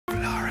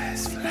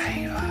Flores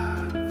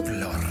Flava,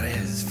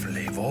 Flores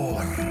Flavor.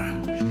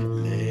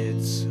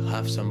 Let's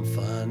have some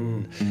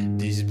fun,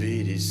 this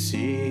beat is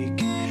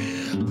sick.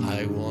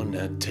 I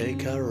wanna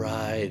take a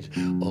ride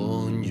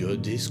on your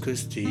disco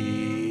stick.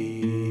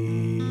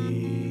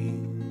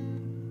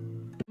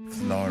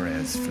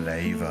 Flores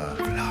Flava,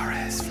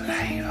 Flores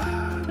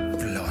Flava,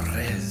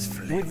 Flores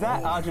Flavor. With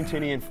that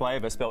Argentinian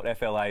flavour, spelt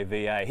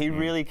F-L-A-V-A, he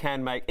really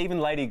can make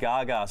even Lady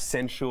Gaga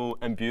sensual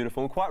and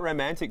beautiful and quite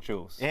romantic,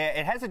 Jules. Yeah,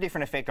 it has a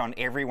different effect on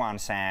everyone,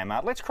 Sam.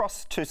 Let's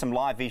cross to some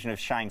live vision of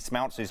Shane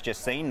Smeltz, who's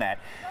just seen that.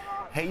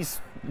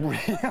 He's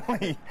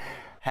really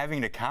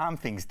having to calm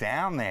things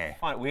down there. I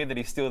find it weird that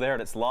he's still there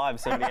and it's live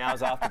so many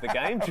hours after the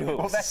game, Jules.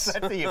 Well, that's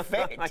the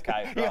effect. Okay,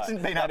 right. He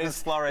hasn't been able to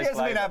stand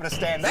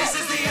up. This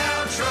is the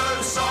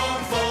outro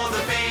song for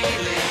the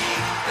feeling.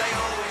 They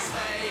all